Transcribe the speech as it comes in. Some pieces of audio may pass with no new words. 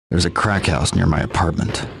There's a crack house near my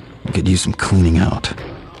apartment. I could use some cleaning out.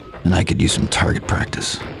 And I could use some target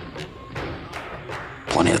practice.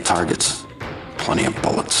 Plenty of targets. Plenty of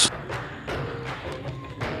bullets.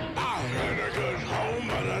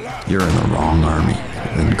 You're in the wrong army.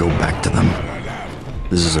 Then go back to them.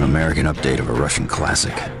 This is an American update of a Russian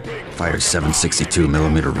classic. Fires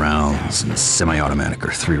 7.62mm rounds in semi-automatic or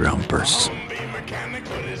 3-round bursts.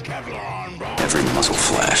 Every muzzle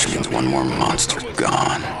flash means one more monster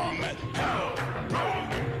gone.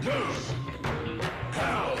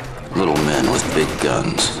 Little men with big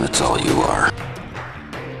guns, that's all you are.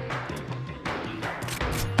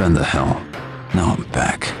 Been the hell. Now I'm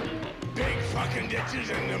back.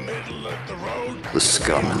 The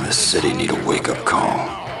scum in this city need a wake-up call.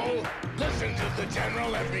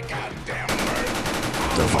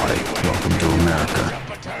 Devati, welcome to America.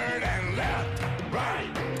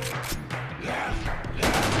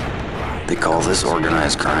 They call this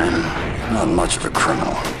organized crime. Not much of a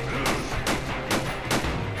criminal.